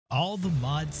All the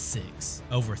Mod 6,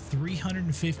 over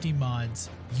 350 mods,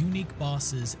 unique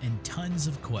bosses, and tons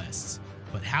of quests.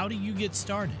 But how do you get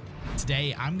started?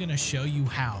 Today I'm going to show you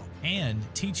how and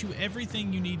teach you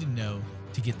everything you need to know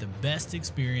to get the best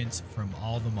experience from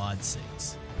all the Mod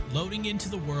 6. Loading into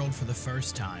the world for the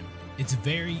first time, it's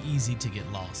very easy to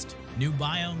get lost. New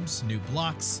biomes, new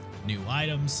blocks, new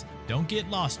items. Don't get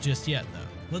lost just yet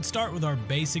though. Let's start with our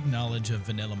basic knowledge of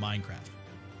vanilla Minecraft.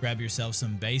 Grab yourself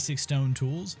some basic stone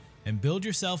tools and build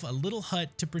yourself a little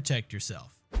hut to protect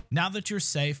yourself. Now that you're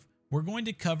safe, we're going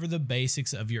to cover the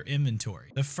basics of your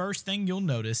inventory. The first thing you'll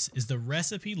notice is the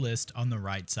recipe list on the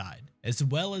right side, as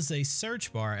well as a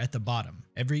search bar at the bottom.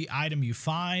 Every item you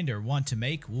find or want to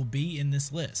make will be in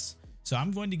this list, so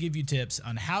I'm going to give you tips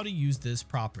on how to use this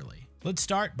properly. Let's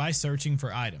start by searching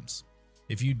for items.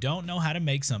 If you don't know how to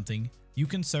make something, you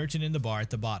can search it in the bar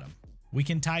at the bottom. We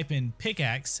can type in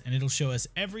pickaxe and it'll show us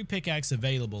every pickaxe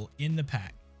available in the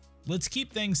pack. Let's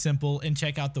keep things simple and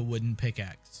check out the wooden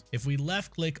pickaxe. If we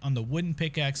left click on the wooden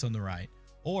pickaxe on the right,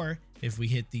 or if we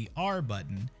hit the R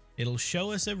button, it'll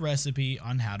show us a recipe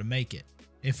on how to make it.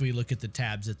 If we look at the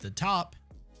tabs at the top,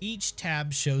 each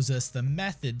tab shows us the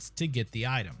methods to get the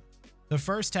item. The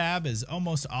first tab is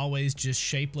almost always just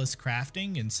shapeless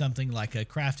crafting and something like a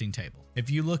crafting table. If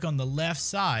you look on the left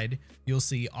side, you'll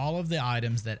see all of the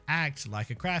items that act like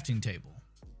a crafting table.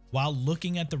 While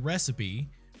looking at the recipe,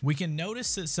 we can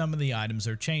notice that some of the items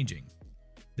are changing.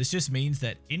 This just means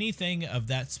that anything of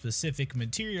that specific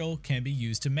material can be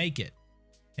used to make it.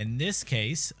 In this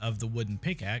case of the wooden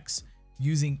pickaxe,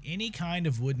 using any kind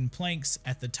of wooden planks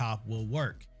at the top will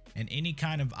work, and any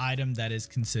kind of item that is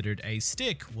considered a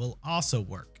stick will also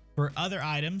work. For other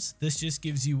items, this just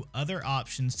gives you other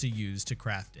options to use to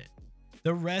craft it.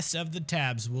 The rest of the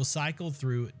tabs will cycle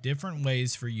through different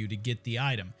ways for you to get the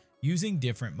item using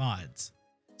different mods.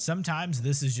 Sometimes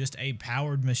this is just a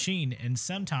powered machine, and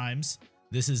sometimes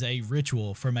this is a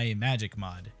ritual from a magic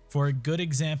mod. For a good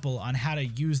example on how to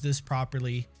use this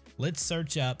properly, let's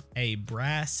search up a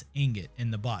brass ingot in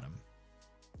the bottom.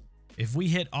 If we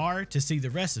hit R to see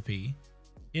the recipe,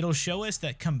 it'll show us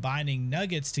that combining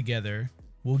nuggets together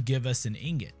will give us an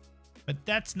ingot. But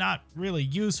that's not really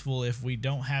useful if we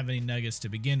don't have any nuggets to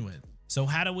begin with. So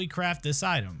how do we craft this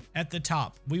item? At the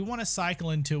top, we want to cycle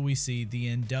until we see the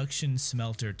induction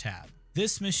smelter tab.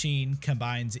 This machine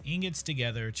combines ingots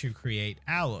together to create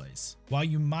alloys. While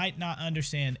you might not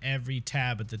understand every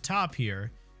tab at the top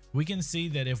here, we can see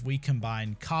that if we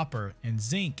combine copper and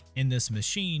zinc in this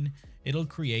machine, it'll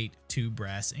create 2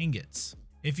 brass ingots.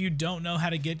 If you don't know how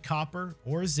to get copper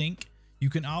or zinc, you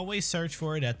can always search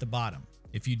for it at the bottom.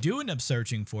 If you do end up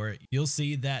searching for it, you'll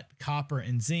see that copper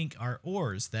and zinc are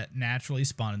ores that naturally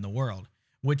spawn in the world,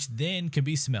 which then can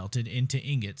be smelted into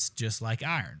ingots just like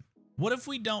iron. What if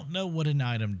we don't know what an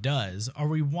item does, or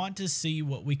we want to see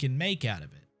what we can make out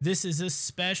of it? This is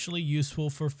especially useful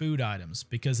for food items,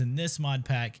 because in this mod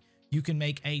pack, you can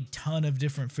make a ton of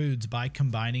different foods by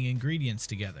combining ingredients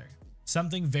together.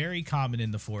 Something very common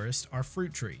in the forest are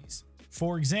fruit trees.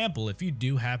 For example, if you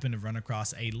do happen to run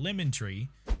across a lemon tree,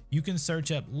 you can search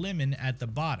up lemon at the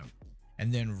bottom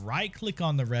and then right click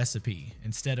on the recipe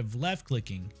instead of left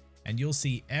clicking, and you'll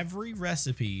see every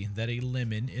recipe that a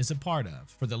lemon is a part of.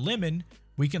 For the lemon,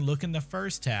 we can look in the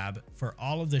first tab for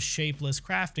all of the shapeless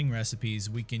crafting recipes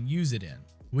we can use it in.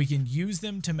 We can use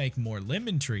them to make more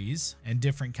lemon trees and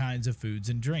different kinds of foods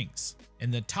and drinks.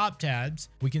 In the top tabs,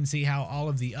 we can see how all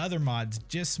of the other mods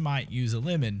just might use a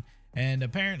lemon, and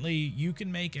apparently you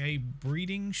can make a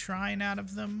breeding shrine out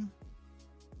of them.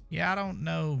 Yeah, I don't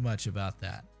know much about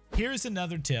that. Here's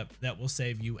another tip that will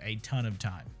save you a ton of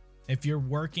time. If you're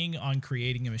working on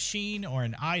creating a machine or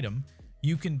an item,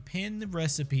 you can pin the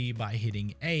recipe by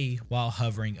hitting A while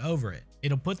hovering over it.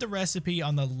 It'll put the recipe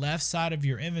on the left side of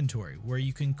your inventory where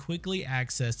you can quickly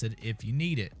access it if you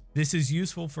need it. This is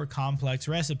useful for complex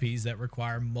recipes that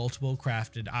require multiple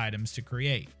crafted items to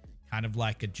create, kind of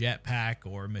like a jetpack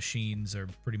or machines, or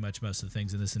pretty much most of the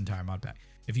things in this entire mod pack.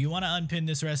 If you want to unpin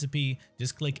this recipe,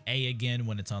 just click A again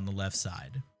when it's on the left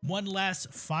side. One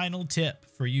last final tip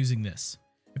for using this.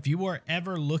 If you are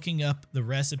ever looking up the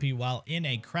recipe while in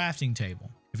a crafting table,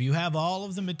 if you have all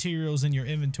of the materials in your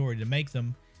inventory to make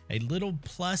them, a little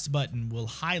plus button will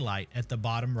highlight at the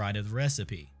bottom right of the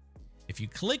recipe. If you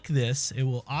click this, it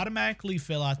will automatically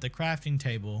fill out the crafting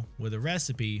table with a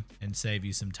recipe and save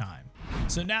you some time.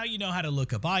 So now you know how to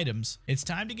look up items, it's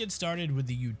time to get started with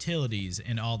the utilities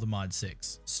in all the Mod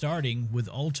 6, starting with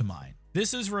Ultimine.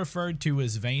 This is referred to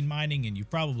as vein mining, and you've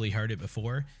probably heard it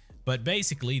before, but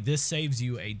basically this saves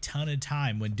you a ton of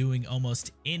time when doing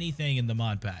almost anything in the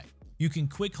mod pack. You can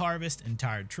quick harvest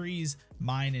entire trees,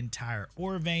 mine entire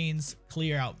ore veins,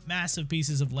 clear out massive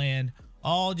pieces of land,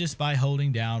 all just by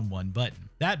holding down one button.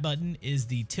 That button is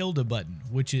the tilde button,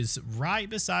 which is right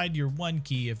beside your 1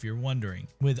 key if you're wondering.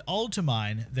 With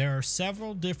Ultimine, there are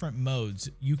several different modes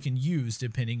you can use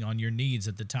depending on your needs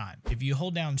at the time. If you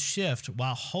hold down Shift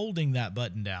while holding that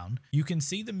button down, you can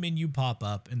see the menu pop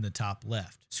up in the top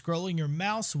left. Scrolling your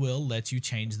mouse wheel lets you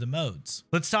change the modes.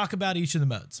 Let's talk about each of the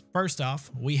modes. First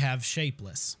off, we have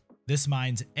Shapeless. This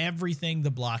mines everything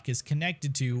the block is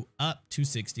connected to up to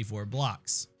 64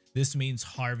 blocks. This means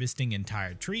harvesting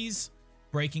entire trees,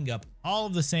 breaking up all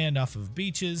of the sand off of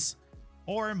beaches,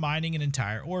 or mining an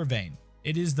entire ore vein.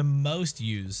 It is the most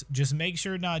used, just make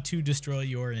sure not to destroy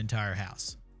your entire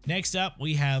house. Next up,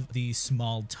 we have the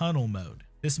small tunnel mode.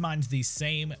 This mines the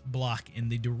same block in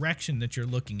the direction that you're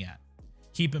looking at.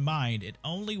 Keep in mind, it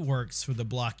only works for the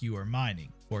block you are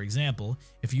mining. For example,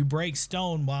 if you break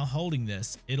stone while holding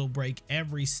this, it'll break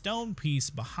every stone piece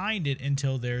behind it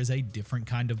until there is a different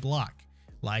kind of block,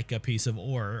 like a piece of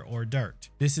ore or dirt.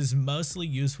 This is mostly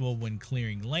useful when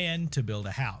clearing land to build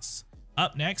a house.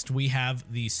 Up next, we have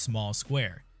the small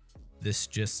square. This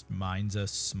just mines a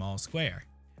small square.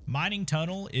 Mining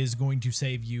tunnel is going to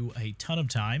save you a ton of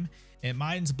time. It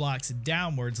mines blocks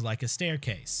downwards like a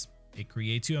staircase. It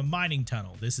creates you a mining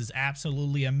tunnel. This is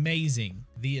absolutely amazing.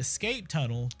 The escape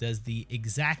tunnel does the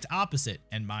exact opposite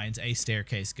and mines a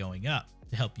staircase going up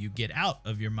to help you get out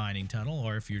of your mining tunnel,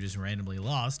 or if you're just randomly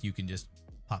lost, you can just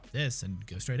pop this and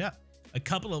go straight up. A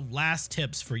couple of last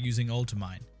tips for using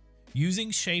Ultimine. Using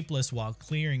Shapeless while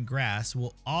clearing grass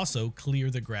will also clear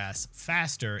the grass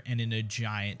faster and in a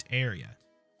giant area.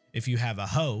 If you have a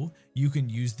hoe, you can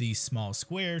use the small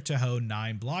square to hoe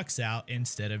 9 blocks out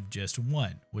instead of just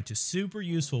 1, which is super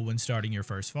useful when starting your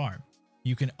first farm.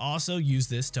 You can also use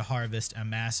this to harvest a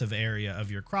massive area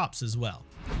of your crops as well.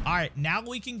 Alright, now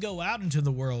we can go out into the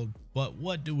world, but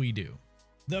what do we do?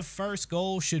 The first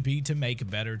goal should be to make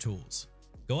better tools.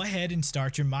 Go ahead and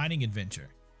start your mining adventure.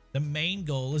 The main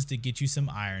goal is to get you some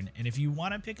iron, and if you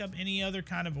want to pick up any other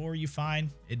kind of ore you find,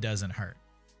 it doesn't hurt.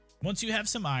 Once you have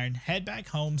some iron, head back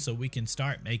home so we can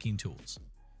start making tools.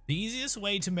 The easiest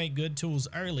way to make good tools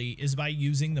early is by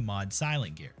using the mod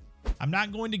Silent Gear. I'm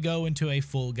not going to go into a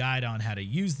full guide on how to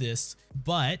use this,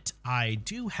 but I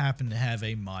do happen to have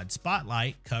a mod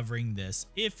spotlight covering this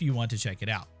if you want to check it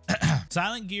out.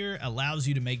 Silent Gear allows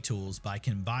you to make tools by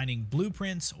combining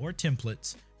blueprints or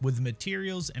templates with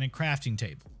materials and a crafting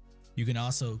table. You can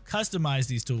also customize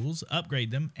these tools, upgrade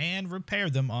them, and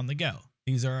repair them on the go.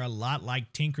 These are a lot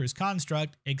like Tinker's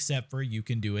Construct, except for you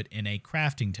can do it in a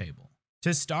crafting table.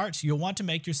 To start, you'll want to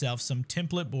make yourself some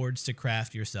template boards to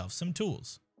craft yourself some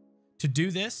tools. To do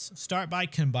this, start by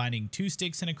combining 2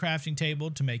 sticks in a crafting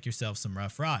table to make yourself some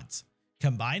rough rods.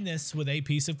 Combine this with a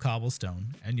piece of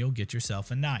cobblestone and you'll get yourself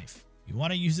a knife. You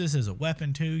want to use this as a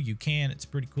weapon too, you can, it's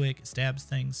pretty quick, it stabs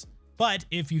things. But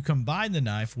if you combine the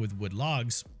knife with wood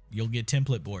logs, you'll get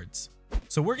template boards.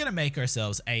 So we're going to make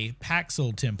ourselves a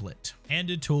paxel template and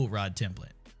a tool rod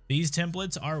template. These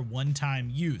templates are one-time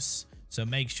use, so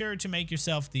make sure to make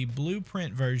yourself the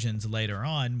blueprint versions later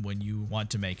on when you want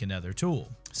to make another tool.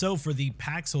 So for the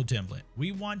paxel template,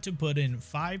 we want to put in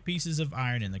 5 pieces of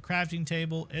iron in the crafting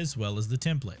table as well as the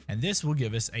template, and this will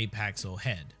give us a paxel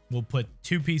head. We'll put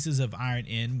 2 pieces of iron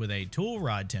in with a tool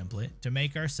rod template to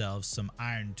make ourselves some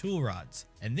iron tool rods.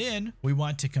 And then we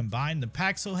want to combine the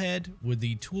paxel head with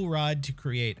the tool rod to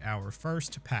create our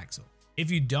first paxel.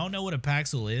 If you don't know what a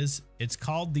paxel is, it's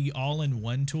called the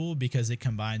all-in-one tool because it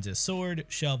combines a sword,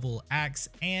 shovel, axe,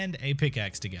 and a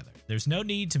pickaxe together. There's no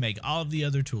need to make all of the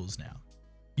other tools now.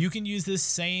 You can use this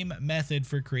same method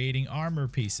for creating armor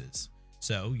pieces.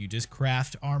 So you just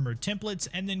craft armor templates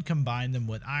and then combine them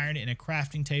with iron in a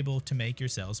crafting table to make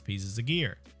yourselves pieces of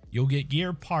gear. You'll get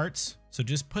gear parts, so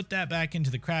just put that back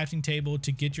into the crafting table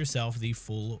to get yourself the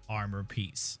full armor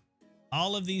piece.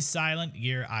 All of these Silent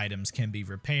Gear items can be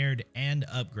repaired and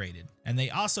upgraded, and they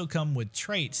also come with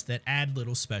traits that add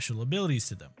little special abilities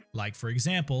to them. Like for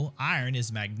example, iron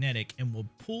is magnetic and will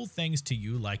pull things to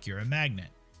you like you're a magnet.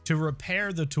 To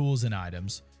repair the tools and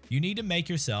items, you need to make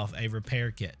yourself a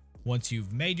repair kit. Once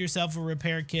you've made yourself a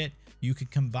repair kit, you can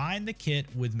combine the kit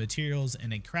with materials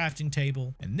in a crafting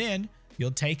table, and then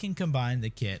you'll take and combine the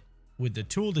kit with the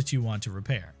tool that you want to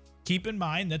repair. Keep in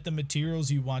mind that the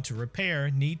materials you want to repair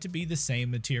need to be the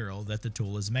same material that the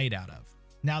tool is made out of.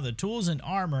 Now the tools and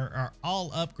armor are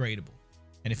all upgradable,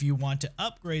 and if you want to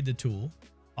upgrade the tool,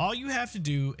 all you have to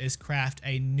do is craft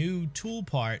a new tool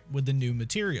part with the new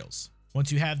materials.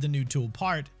 Once you have the new tool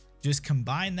part, just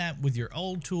combine that with your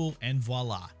old tool and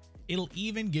voila, it'll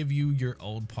even give you your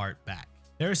old part back.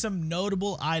 There are some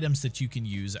notable items that you can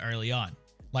use early on,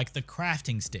 like the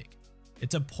crafting stick.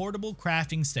 It's a portable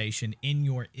crafting station in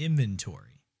your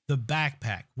inventory. The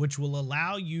backpack, which will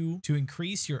allow you to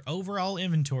increase your overall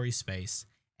inventory space,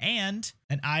 and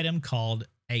an item called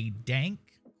a dank ?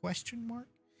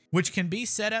 Which can be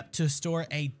set up to store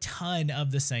a ton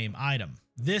of the same item.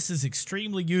 This is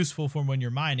extremely useful for when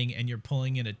you're mining and you're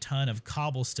pulling in a ton of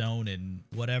cobblestone and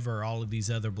whatever all of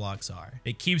these other blocks are.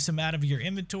 It keeps them out of your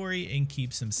inventory and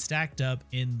keeps them stacked up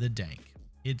in the dank.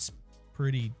 It's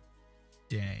pretty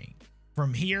dang.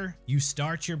 From here, you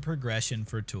start your progression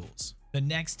for tools. The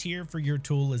next tier for your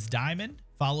tool is diamond,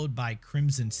 followed by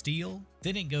crimson steel.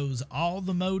 Then it goes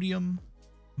allthemodium,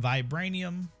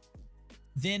 vibranium,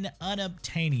 then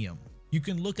unobtainium. You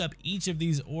can look up each of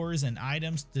these ores and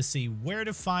items to see where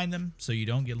to find them so you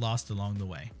don't get lost along the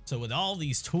way. So with all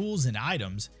these tools and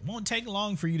items, it won't take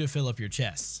long for you to fill up your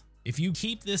chests. If you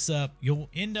keep this up, you'll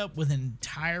end up with an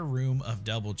entire room of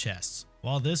double chests.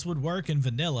 While this would work in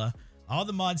vanilla,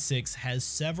 ATM6 has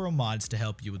several mods to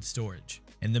help you with storage.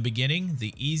 In the beginning,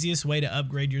 the easiest way to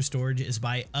upgrade your storage is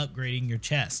by upgrading your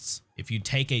chests. If you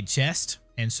take a chest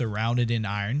and surround it in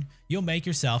iron, you'll make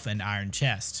yourself an iron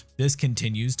chest. This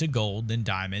continues to gold, then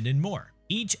diamond, and more.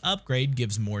 Each upgrade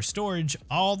gives more storage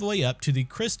all the way up to the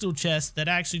crystal chest that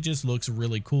actually just looks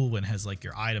really cool when it has like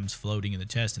your items floating in the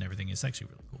chest and everything. It's actually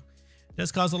really cool. It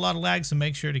does cause a lot of lag, so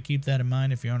make sure to keep that in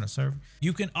mind if you're on a server.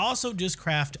 You can also just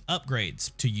craft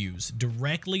upgrades to use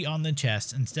directly on the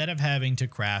chest instead of having to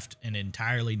craft an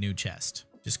entirely new chest.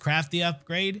 Just craft the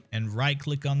upgrade and right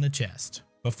click on the chest.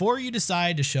 Before you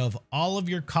decide to shove all of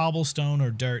your cobblestone or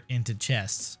dirt into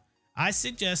chests, I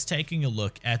suggest taking a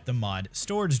look at the mod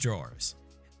storage drawers.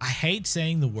 I hate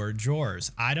saying the word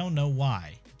drawers. I don't know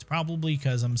why. It's probably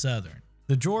because I'm Southern.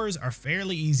 The drawers are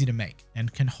fairly easy to make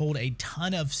and can hold a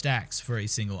ton of stacks for a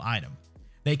single item.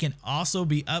 They can also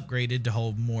be upgraded to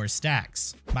hold more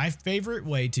stacks. My favorite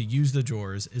way to use the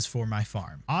drawers is for my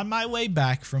farm. On my way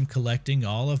back from collecting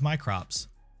all of my crops,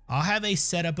 I'll have a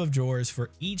setup of drawers for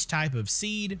each type of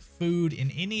seed, food,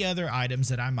 and any other items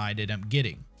that I might end up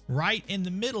getting. Right in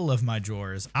the middle of my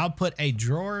drawers, I'll put a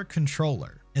drawer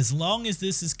controller. As long as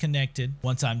this is connected,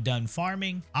 once I'm done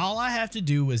farming, all I have to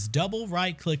do is double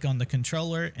right click on the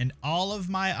controller and all of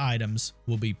my items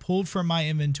will be pulled from my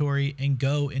inventory and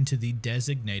go into the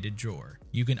designated drawer.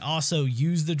 You can also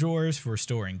use the drawers for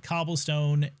storing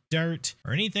cobblestone, dirt,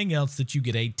 or anything else that you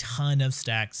get a ton of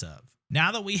stacks of.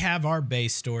 Now that we have our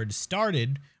base storage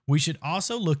started, we should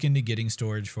also look into getting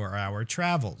storage for our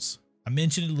travels. I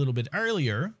mentioned it a little bit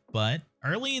earlier, but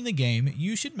early in the game,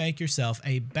 you should make yourself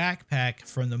a backpack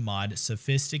from the mod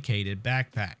Sophisticated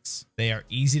Backpacks. They are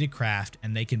easy to craft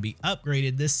and they can be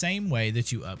upgraded the same way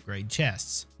that you upgrade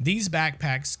chests. These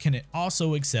backpacks can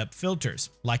also accept filters,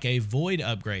 like a void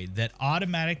upgrade that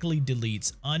automatically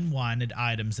deletes unwanted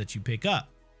items that you pick up,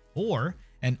 or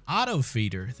an auto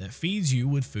feeder that feeds you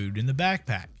with food in the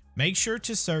backpack. Make sure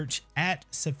to search at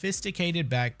Sophisticated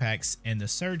Backpacks in the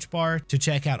search bar to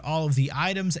check out all of the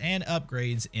items and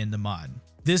upgrades in the mod.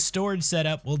 This storage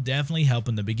setup will definitely help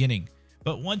in the beginning,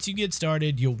 but once you get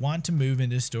started, you'll want to move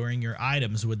into storing your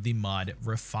items with the mod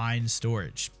Refined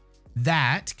Storage.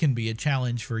 That can be a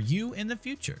challenge for you in the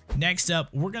future. Next up,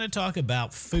 we're going to talk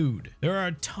about food. There are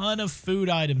a ton of food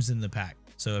items in the pack,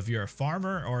 so if you're a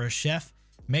farmer or a chef,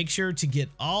 make sure to get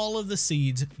all of the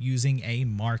seeds using a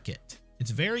market. It's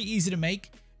very easy to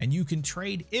make, and you can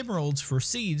trade emeralds for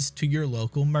seeds to your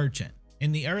local merchant.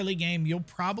 In the early game, you'll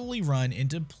probably run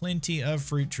into plenty of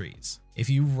fruit trees.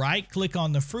 If you right click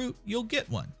on the fruit, you'll get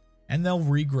one, and they'll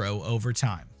regrow over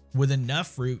time. With enough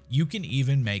fruit, you can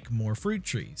even make more fruit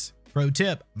trees. Pro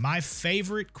tip, my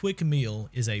favorite quick meal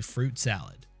is a fruit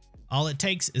salad. All it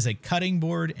takes is a cutting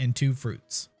board and 2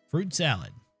 fruits. Fruit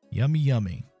salad, yummy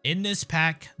yummy. In this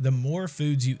pack, the more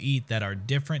foods you eat that are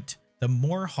different, the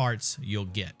more hearts you'll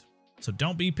get. So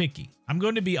don't be picky. I'm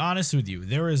going to be honest with you.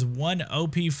 There is one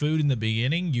OP food in the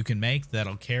beginning you can make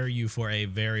that'll carry you for a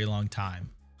very long time.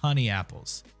 Honey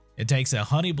apples. It takes a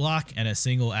honey block and a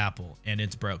single apple, and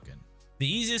it's broken. The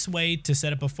easiest way to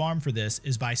set up a farm for this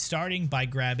is by starting by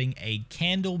grabbing a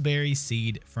candleberry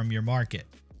seed from your market.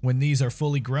 When these are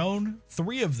fully grown,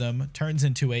 3 of them turns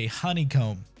into a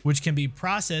honeycomb, which can be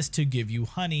processed to give you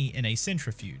honey in a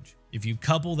centrifuge. If you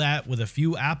couple that with a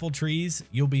few apple trees,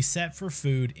 you'll be set for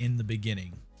food in the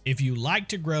beginning. If you like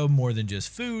to grow more than just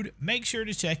food, make sure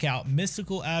to check out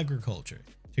Mystical Agriculture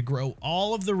to grow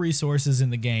all of the resources in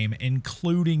the game,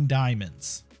 including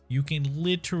diamonds. You can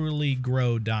literally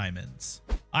grow diamonds.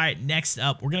 All right, next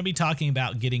up, we're going to be talking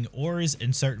about getting ores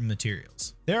and certain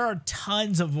materials. There are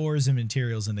tons of ores and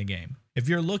materials in the game. If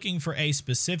you're looking for a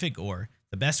specific ore,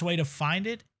 The best way to find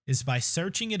it is by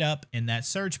searching it up in that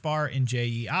search bar in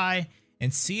JEI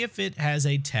and see if it has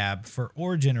a tab for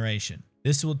ore generation.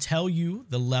 This will tell you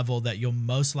the level that you'll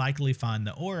most likely find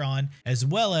the ore on, as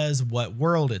well as what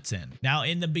world it's in. Now,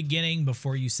 in the beginning,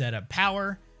 before you set up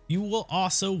power, you will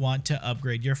also want to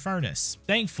upgrade your furnace.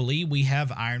 Thankfully, we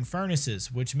have iron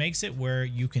furnaces, which makes it where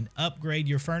you can upgrade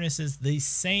your furnaces the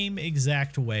same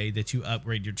exact way that you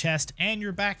upgrade your chest and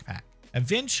your backpack.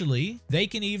 Eventually, they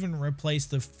can even replace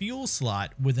the fuel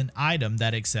slot with an item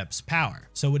that accepts power,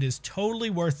 so it is totally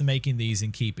worth making these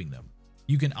and keeping them.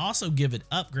 You can also give it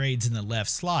upgrades in the left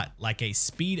slot, like a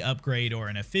speed upgrade or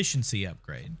an efficiency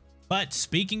upgrade. But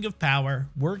speaking of power,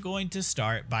 we're going to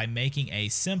start by making a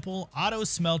simple auto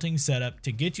smelting setup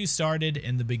to get you started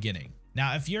in the beginning.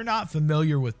 Now, if you're not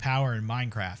familiar with power in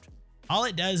Minecraft, all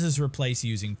it does is replace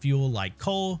using fuel like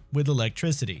coal with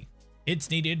electricity.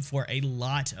 It's needed for a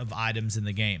lot of items in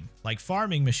the game, like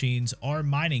farming machines or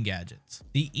mining gadgets.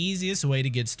 The easiest way to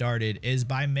get started is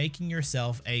by making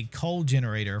yourself a coal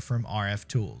generator from RF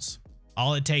tools.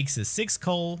 All it takes is 6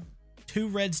 coal, 2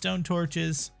 redstone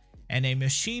torches, and a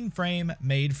machine frame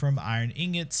made from iron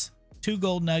ingots, 2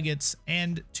 gold nuggets,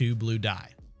 and 2 blue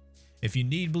dye. If you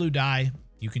need blue dye,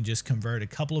 you can just convert a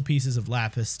couple of pieces of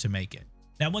lapis to make it.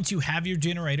 Now, once you have your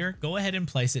generator, go ahead and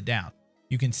place it down.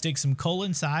 You can stick some coal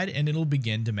inside and it'll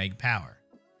begin to make power.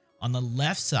 On the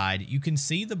left side, you can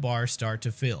see the bar start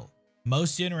to fill.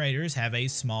 Most generators have a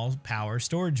small power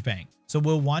storage bank, so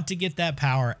we'll want to get that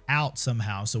power out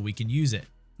somehow so we can use it.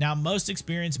 Now, most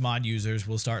experienced mod users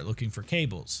will start looking for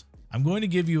cables. I'm going to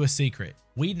give you a secret.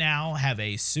 We now have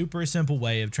a super simple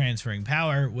way of transferring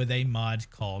power with a mod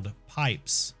called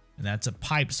pipes, and that's a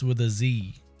pipes with a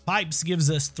Z. Pipes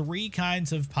gives us 3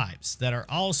 kinds of pipes that are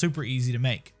all super easy to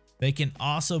make. They can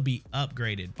also be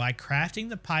upgraded by crafting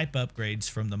the pipe upgrades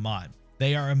from the mod.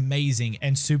 They are amazing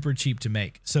and super cheap to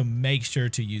make, so make sure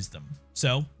to use them.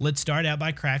 So let's start out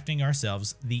by crafting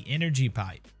ourselves the energy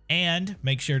pipe, and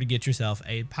make sure to get yourself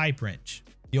a pipe wrench.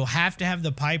 You'll have to have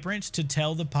the pipe wrench to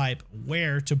tell the pipe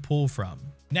where to pull from.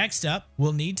 Next up,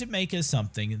 we'll need to make us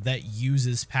something that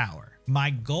uses power. My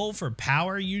goal for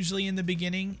power usually in the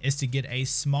beginning is to get a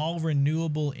small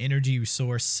renewable energy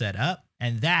source set up,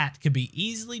 and that could be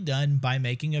easily done by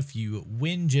making a few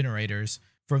wind generators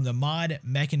from the mod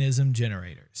mechanism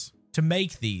generators. To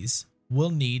make these, we'll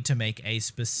need to make a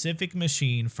specific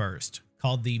machine first,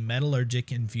 called the metallurgic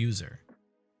infuser.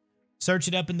 Search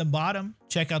it up in the bottom,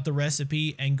 check out the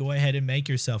recipe, and go ahead and make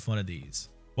yourself one of these.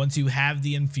 Once you have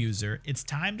the infuser, it's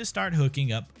time to start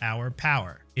hooking up our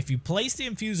power. If you place the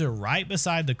infuser right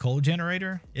beside the coal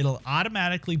generator, it'll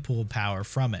automatically pull power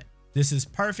from it. This is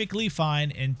perfectly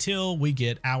fine until we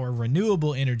get our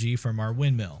renewable energy from our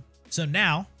windmill. So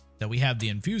now that we have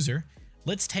the infuser,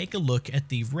 let's take a look at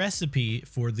the recipe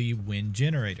for the wind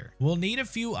generator. We'll need a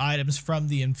few items from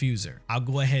the infuser. I'll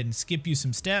go ahead and skip you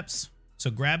some steps. So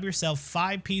grab yourself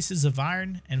 5 pieces of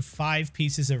iron and 5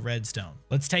 pieces of redstone.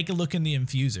 Let's take a look in the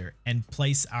infuser and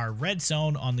place our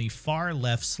redstone on the far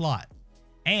left slot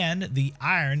and the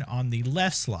iron on the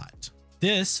left slot.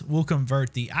 This will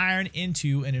convert the iron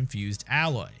into an infused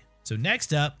alloy. So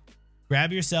next up,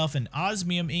 grab yourself an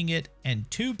osmium ingot and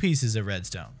 2 pieces of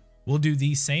redstone. We'll do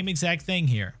the same exact thing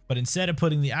here, but instead of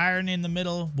putting the iron in the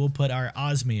middle, we'll put our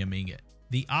osmium ingot.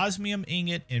 The osmium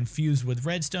ingot infused with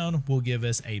redstone will give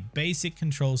us a basic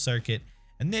control circuit,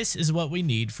 and this is what we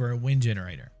need for a wind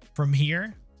generator. From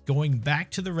here, going back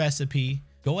to the recipe,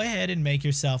 go ahead and make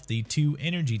yourself the 2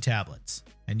 energy tablets,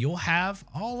 and you'll have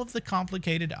all of the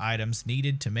complicated items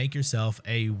needed to make yourself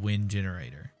a wind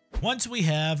generator. Once we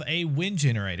have a wind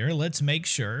generator, let's make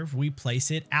sure we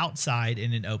place it outside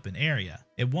in an open area.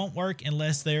 It won't work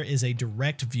unless there is a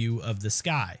direct view of the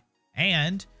sky,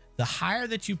 and the higher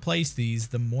that you place these,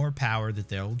 the more power that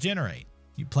they'll generate.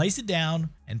 You place it down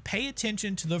and pay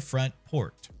attention to the front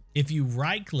port. If you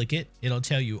right click it, it'll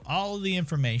tell you all of the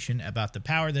information about the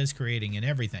power that it's creating and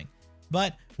everything.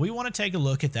 But we want to take a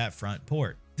look at that front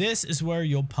port. This is where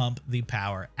you'll pump the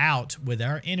power out with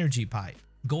our energy pipe.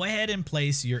 Go ahead and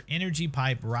place your energy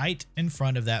pipe right in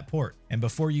front of that port. And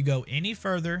before you go any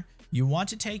further, you want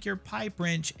to take your pipe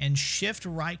wrench and shift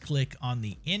right click on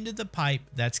the end of the pipe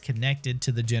that's connected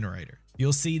to the generator.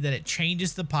 You'll see that it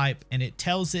changes the pipe and it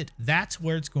tells it that's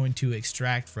where it's going to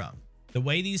extract from. The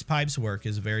way these pipes work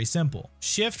is very simple.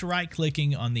 Shift right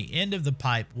clicking on the end of the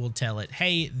pipe will tell it,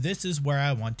 hey, this is where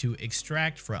I want to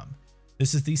extract from.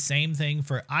 This is the same thing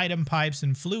for item pipes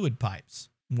and fluid pipes.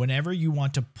 Whenever you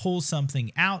want to pull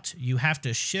something out, you have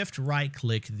to shift right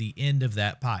click the end of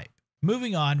that pipe.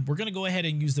 Moving on, we're going to go ahead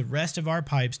and use the rest of our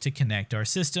pipes to connect our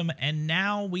system, and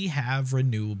now we have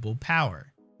renewable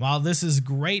power. While this is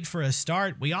great for a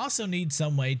start, we also need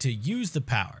some way to use the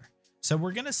power. So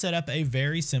we're going to set up a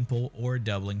very simple ore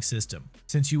doubling system.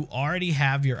 Since you already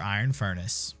have your iron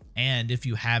furnace, and if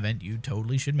you haven't, you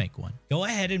totally should make one, go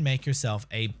ahead and make yourself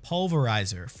a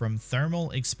pulverizer from thermal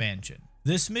expansion.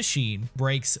 This machine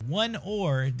breaks one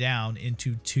ore down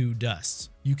into 2 dusts.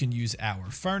 You can use our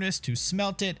furnace to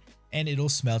smelt it, and it'll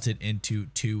smelt it into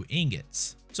 2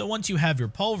 ingots. So once you have your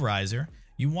pulverizer,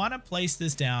 you want to place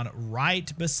this down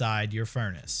right beside your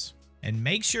furnace and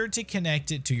make sure to connect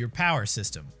it to your power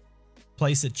system.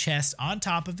 Place a chest on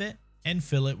top of it and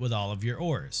fill it with all of your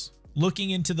ores. Looking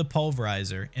into the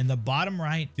pulverizer, in the bottom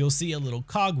right, you'll see a little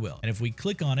cogwheel. And if we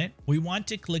click on it, we want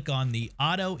to click on the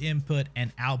auto input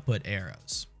and output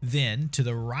arrows. Then to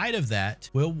the right of that,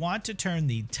 we'll want to turn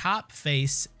the top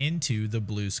face into the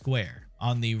blue square.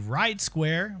 On the right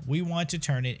square, we want to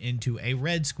turn it into a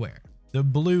red square. The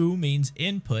blue means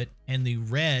input and the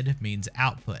red means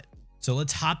output. So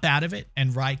let's hop out of it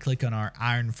and right click on our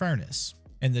iron furnace.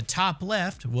 In the top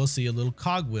left, we'll see a little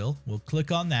cogwheel. We'll click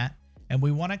on that. And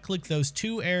we want to click those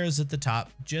 2 arrows at the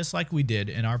top, just like we did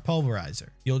in our pulverizer.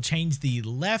 You'll change the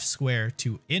left square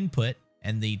to input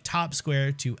and the top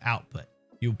square to output.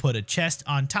 You'll put a chest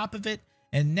on top of it,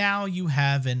 and now you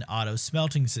have an auto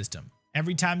smelting system.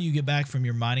 Every time you get back from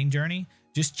your mining journey,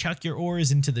 just chuck your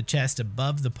ores into the chest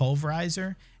above the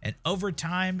pulverizer, and over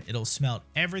time, it'll smelt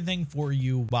everything for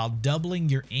you while doubling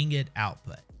your ingot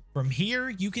output. From here,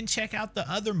 you can check out the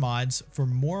other mods for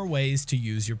more ways to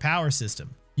use your power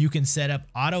system. You can set up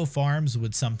auto farms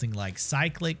with something like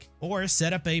cyclic, or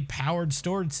set up a powered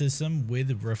storage system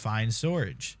with refined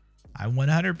storage. I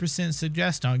 100%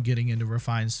 suggest on getting into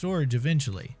refined storage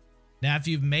eventually. Now, if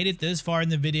you've made it this far in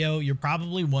the video, you're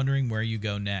probably wondering where you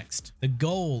go next. The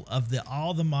goal of the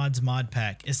All the Mods mod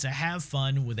pack is to have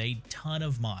fun with a ton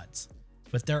of mods,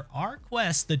 but there are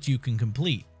quests that you can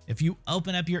complete. If you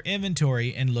open up your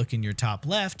inventory and look in your top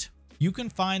left, you can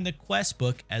find the quest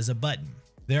book as a button.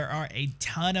 There are a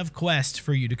ton of quests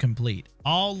for you to complete,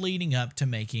 all leading up to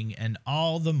making an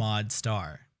All the Mod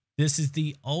star. This is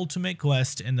the ultimate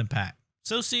quest in the pack,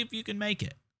 so see if you can make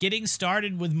it. Getting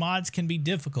started with mods can be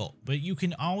difficult, but you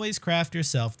can always craft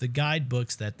yourself the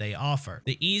guidebooks that they offer.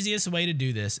 The easiest way to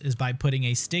do this is by putting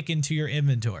a stick into your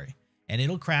inventory, and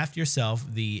it'll craft yourself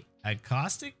the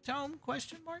acoustic tome ?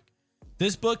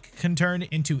 This book can turn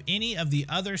into any of the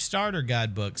other starter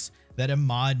guidebooks that a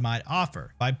mod might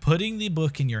offer by putting the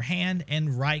book in your hand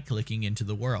and right-clicking into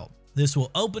the world. This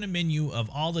will open a menu of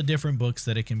all the different books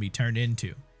that it can be turned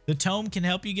into. The tome can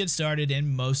help you get started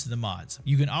in most of the mods.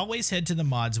 You can always head to the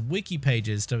mods wiki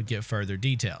pages to get further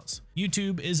details.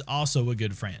 YouTube is also a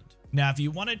good friend. Now, if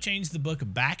you want to change the book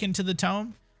back into the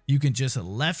tome, you can just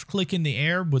left-click in the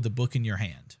air with the book in your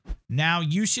hand. Now,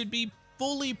 you should be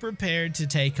fully prepared to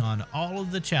take on all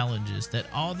of the challenges that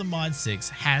All the Mod 6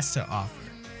 has to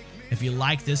offer. If you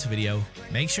like this video,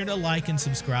 make sure to like and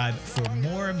subscribe for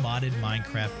more modded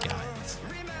Minecraft guides.